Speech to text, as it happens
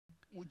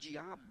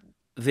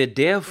The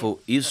devil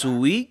is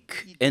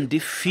weak and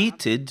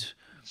defeated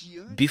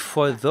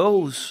before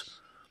those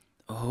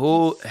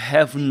who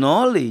have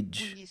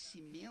knowledge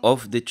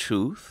of the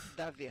truth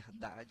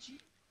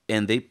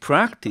and they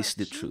practice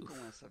the truth.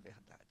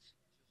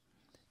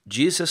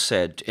 Jesus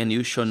said, "And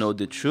you shall know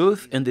the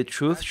truth, and the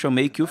truth shall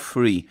make you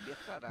free."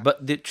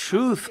 But the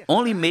truth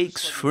only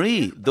makes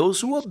free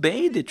those who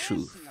obey the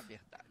truth.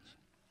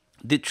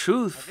 The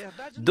truth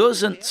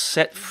doesn't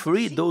set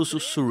free those who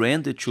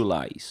surrender to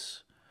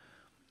lies.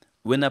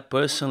 When a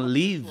person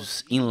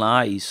lives in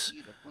lies,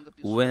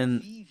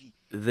 when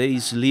they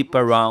sleep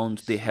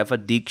around, they have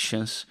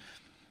addictions,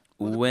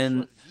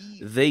 when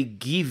they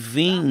give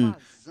in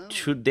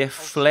to their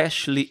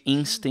fleshly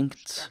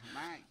instincts,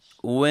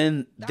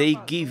 when they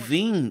give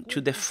in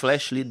to their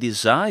fleshly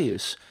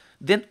desires,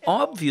 then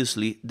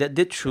obviously that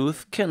the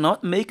truth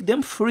cannot make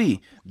them free,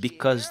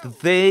 because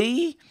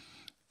they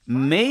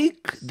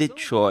make the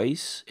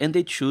choice and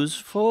they choose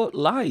for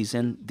lies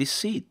and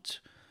deceit.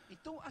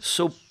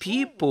 So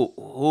people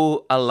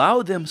who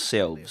allow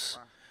themselves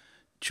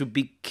to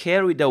be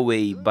carried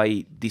away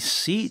by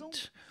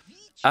deceit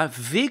are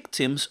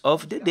victims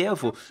of the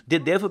devil. The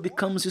devil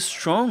becomes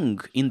strong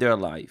in their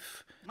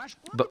life.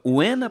 But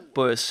when a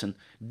person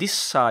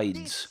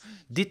decides,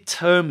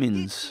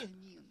 determines,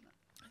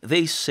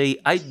 they say,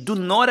 "I do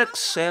not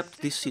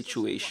accept this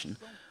situation,"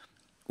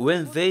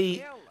 when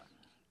they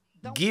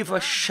give a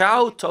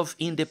shout of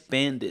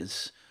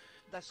independence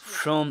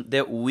from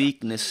their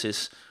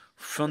weaknesses,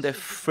 from their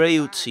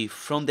frailty,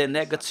 from their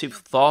negative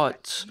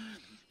thoughts,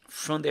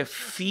 from their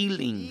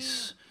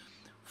feelings,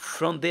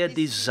 from their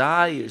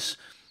desires,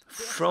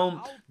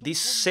 from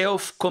this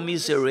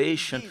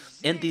self-commiseration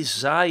and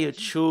desire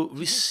to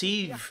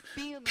receive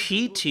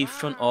pity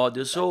from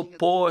others. "Oh,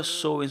 poor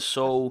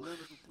so-and-so."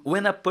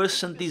 When a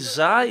person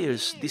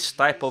desires this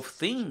type of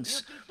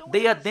things,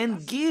 they are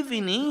then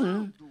giving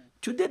in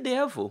to the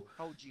devil.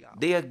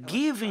 They are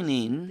giving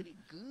in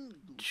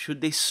to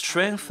the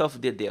strength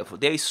of the devil.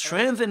 They are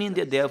strengthening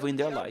the devil in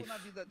their life.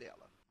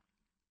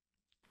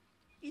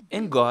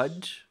 And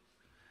God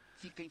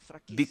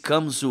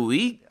becomes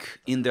weak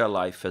in their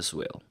life as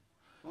well.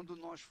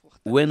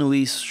 When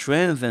we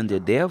strengthen the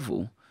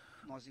devil,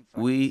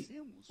 we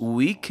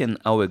weaken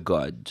our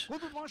God.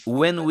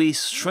 When we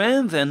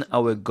strengthen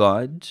our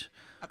God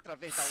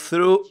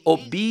through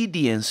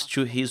obedience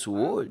to His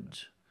word,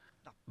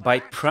 by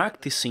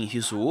practicing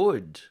His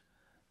word,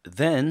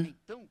 then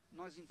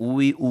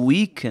we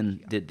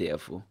weaken the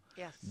devil.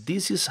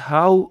 This is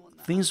how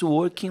things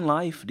work in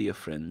life, dear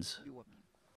friends.